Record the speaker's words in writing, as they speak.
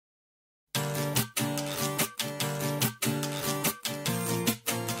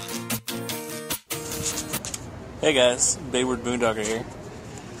Hey guys, Bayward Boondocker here.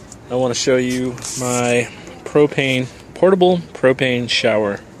 I want to show you my portable propane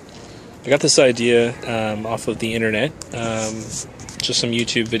shower. I got this idea off of the internet, just some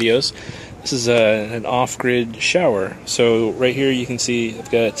YouTube videos. This is an off-grid shower. So right here you can see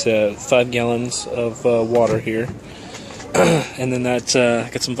I've got 5 gallons of water here, and then that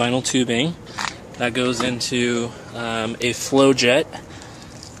got some vinyl tubing that goes into a FLOJET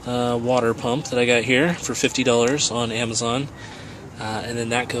water pump that I got here for $50 on Amazon, and then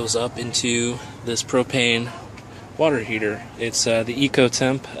that goes up into this propane water heater. It's the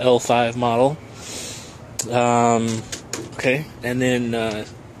EcoTemp L5 model. Okay, and then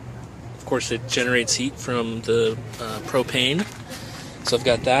of course it generates heat from the propane. So I've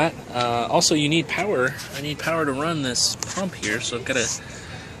got that. Also, you need power. I need power to run this pump here. So I've got it's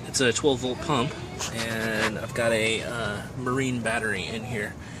a 12-volt pump, and I've got a marine battery in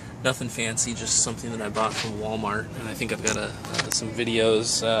here. Nothing fancy, just something that I bought from Walmart, and I think I've got some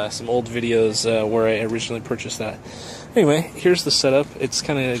videos, some old videos where I originally purchased that. Anyway, here's the setup. It's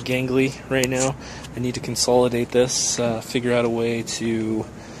kind of gangly right now. I need to consolidate this, figure out a way to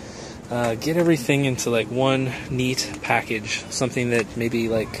get everything into like one neat package, something that maybe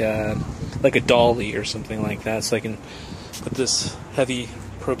like a dolly or something like that, so I can put this heavy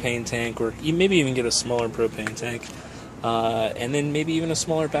propane tank, or maybe even get a smaller propane tank, and then maybe even a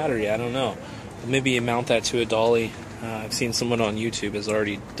smaller battery. I don't know. Maybe mount that to a dolly. I've seen someone on YouTube has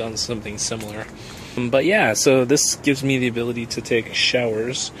already done something similar. But yeah, so this gives me the ability to take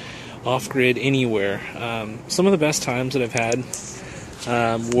showers off-grid anywhere. Some of the best times that I've had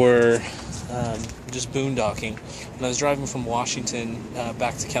were just boondocking. When I was driving from Washington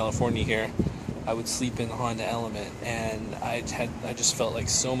back to California here, I would sleep in the Honda Element, and I just felt like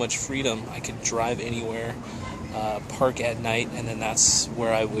so much freedom. I could drive anywhere, park at night, and then that's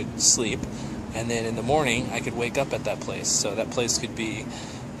where I would sleep. And then in the morning, I could wake up at that place. So that place could be,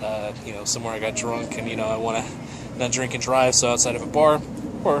 somewhere I got drunk and, I want to not drink and drive, so outside of a bar.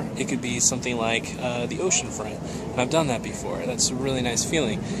 Or it could be something like the ocean front. And I've done that before. That's a really nice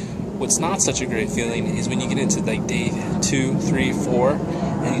feeling. What's not such a great feeling is when you get into like day 2, 3, 4,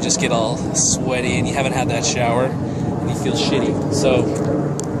 and you just get all sweaty and you haven't had that shower and you feel shitty. So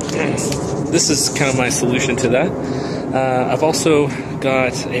this is kind of my solution to that. I've also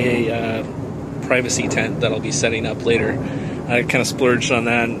got a privacy tent that I'll be setting up later. I kind of splurged on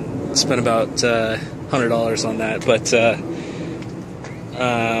that and spent about $100 on that, but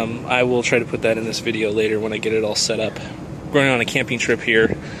I will try to put that in this video later when I get it all set up. I'm going on a camping trip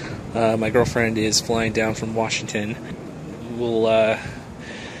here. My girlfriend is flying down from Washington. We'll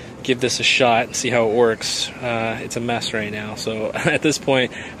give this a shot and see how it works. It's a mess right now, so at this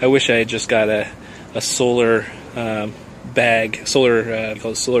point I wish I had just got a solar bag,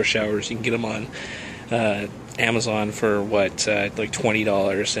 called solar showers. You can get them on Amazon for what, like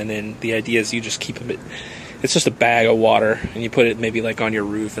 $20, and then the idea is you just keep them. It's just a bag of water, and you put it maybe like on your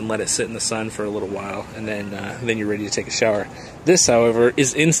roof and let it sit in the sun for a little while, and then you're ready to take a shower. This, however,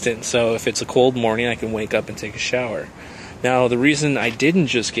 is instant, so if it's a cold morning, I can wake up and take a shower. Now, the reason I didn't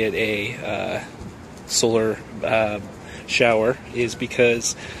just get a solar shower is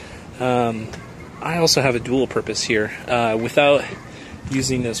because I also have a dual purpose here. Without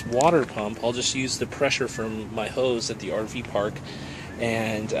using this water pump, I'll just use the pressure from my hose at the RV park,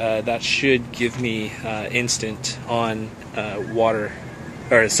 and that should give me instant on water,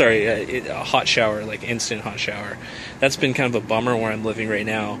 or sorry, a hot shower, like instant hot shower. That's been kind of a bummer where I'm living right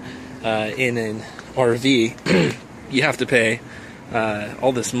now. In an RV, you have to pay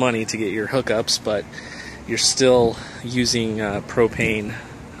all this money to get your hookups, but you're still using propane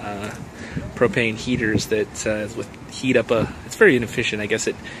heaters that heat up it's very inefficient. I guess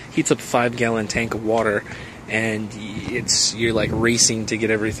it heats up a 5-gallon tank of water, and you're like racing to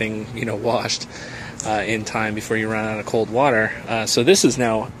get everything washed in time before you run out of cold water. So this is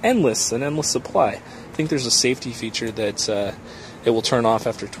now an endless supply. I think there's a safety feature that it will turn off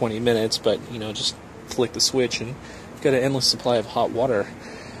after 20 minutes, but just flick the switch and you've got an endless supply of hot water.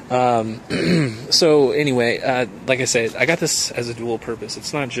 So anyway, like I said, I got this as a dual purpose.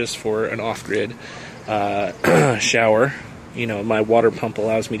 It's not just for an off-grid shower. My water pump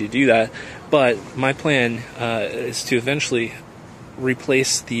allows me to do that, but my plan is to eventually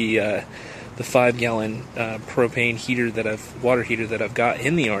replace the 5-gallon propane heater water heater that I've got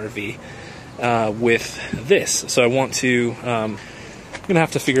in the RV with this. So I want to. I'm gonna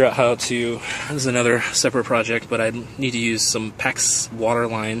have to figure out how to. This is another separate project, but I need to use some PEX water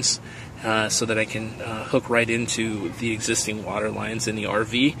lines so that I can hook right into the existing water lines in the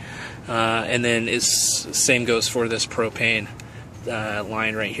RV. And then same goes for this propane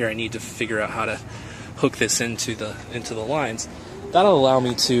line right here. I need to figure out how to hook this into the lines. That'll allow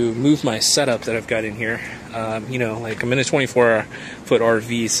me to move my setup that I've got in here. You know, like I'm in a 24-foot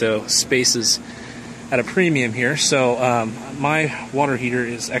RV, so space is at a premium here. So my water heater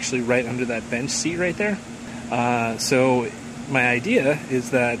is actually right under that bench seat right there. So my idea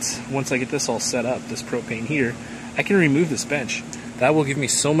is that once I get this all set up, this propane heater, I can remove this bench. That will give me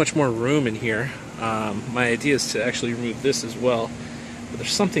so much more room in here. My idea is to actually remove this as well. But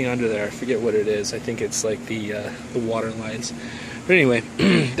there's something under there. I forget what it is. I think it's like the water lines. But anyway,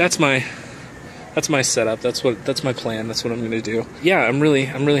 that's my setup. That's my plan. That's what I'm going to do. Yeah, I'm really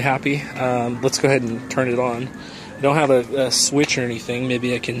happy. Let's go ahead and turn it on. I don't have a switch or anything.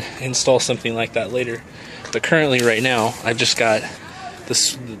 Maybe I can install something like that later. But currently, right now, I've just got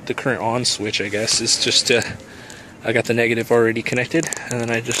the current on switch. I guess is just I got the negative already connected, and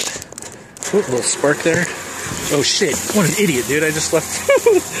then I just a little spark there. Oh shit! What an idiot, dude! I just left.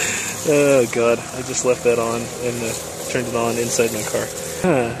 Oh god! I just left that on and turned it on inside my car.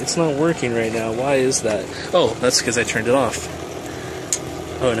 It's not working right now. Why is that? Oh, that's because I turned it off.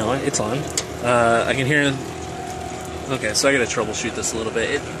 Oh no, it's on. I can hear. Okay, so I gotta troubleshoot this a little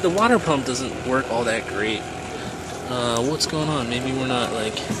bit. The water pump doesn't work all that great. What's going on? Maybe we're not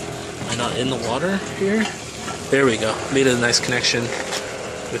like. Am I not in the water here? There we go. Made a nice connection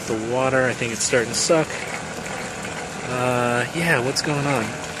with the water. I think it's starting to suck. Yeah, what's going on?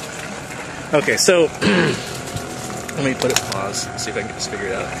 Okay, so let me put it pause, see if I can get this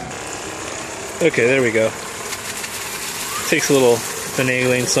figured out. Okay, there we go. It takes a little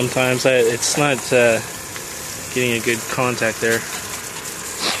finagling sometimes. It's not getting a good contact there.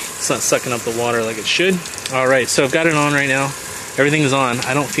 It's not sucking up the water like it should. Alright, so I've got it on right now. Everything is on.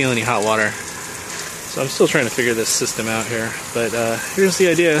 I don't feel any hot water. So I'm still trying to figure this system out here. But here's the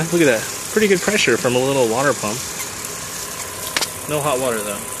idea. Look at that. Pretty good pressure from a little water pump. No hot water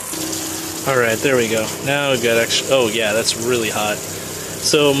though. Alright, there we go. Now we've got extra. Oh yeah, that's really hot.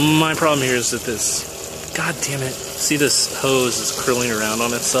 So my problem here is that this, god damn it, see this hose is curling around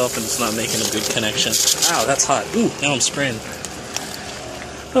on itself and it's not making a good connection. Ow, that's hot. Ooh, now I'm spraying.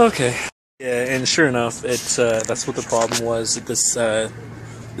 Okay. Yeah, and sure enough, it's that's what the problem was. This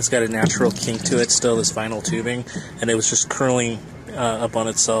it's got a natural kink to it still, this vinyl tubing, and it was just curling up on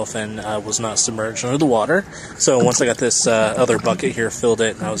itself and was not submerged under the water. So once I got this other bucket here, filled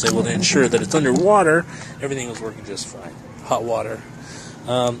it, and I was able to ensure that it's underwater, everything was working just fine. Hot water.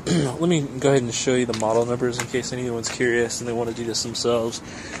 Let me go ahead and show you the model numbers in case anyone's curious and they want to do this themselves.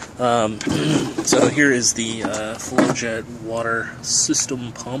 So here is the FLOJET water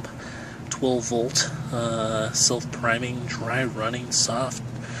system pump, 12 volt, self-priming, dry running, soft,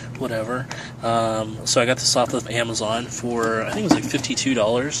 whatever. So I got this off of Amazon for, I think it was like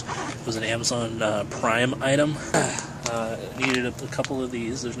 $52. It was an Amazon Prime item. Needed a couple of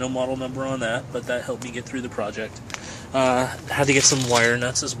these. There's no model number on that, but that helped me get through the project. Had to get some wire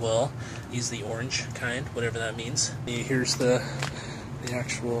nuts as well. Use the orange kind, whatever that means. Here's the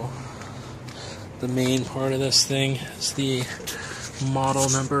actual, the main part of this thing. It's the model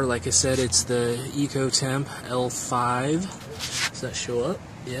number. Like I said, it's the EcoTemp L5. Does that show up?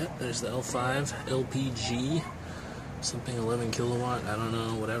 Yeah, there's the L5 LPG, something 11 kilowatt. I don't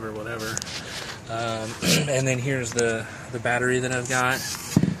know, whatever. And then here's the battery that I've got.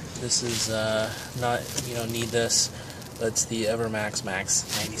 This is not, you don't need this. That's the Evermax Max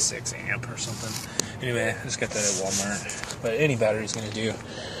 96 amp or something. Anyway, I just got that at Walmart. But any battery's gonna do.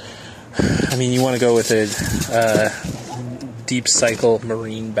 I mean, you want to go with a deep cycle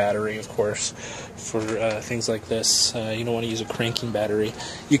marine battery, of course, for things like this. You don't want to use a cranking battery.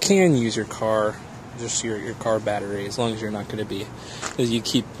 You can use your car, just your car battery, as long as you're not going to be. Because you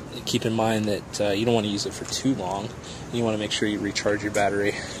keep in mind that you don't want to use it for too long. You want to make sure you recharge your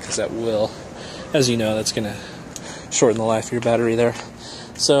battery, because that will, as you know, that's going to shorten the life of your battery there.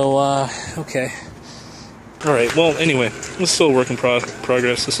 So, okay. Alright, well, anyway, it's still a work in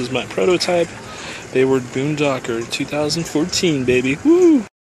progress. This is my prototype. Bayward Boondocker 2014, baby. Woo!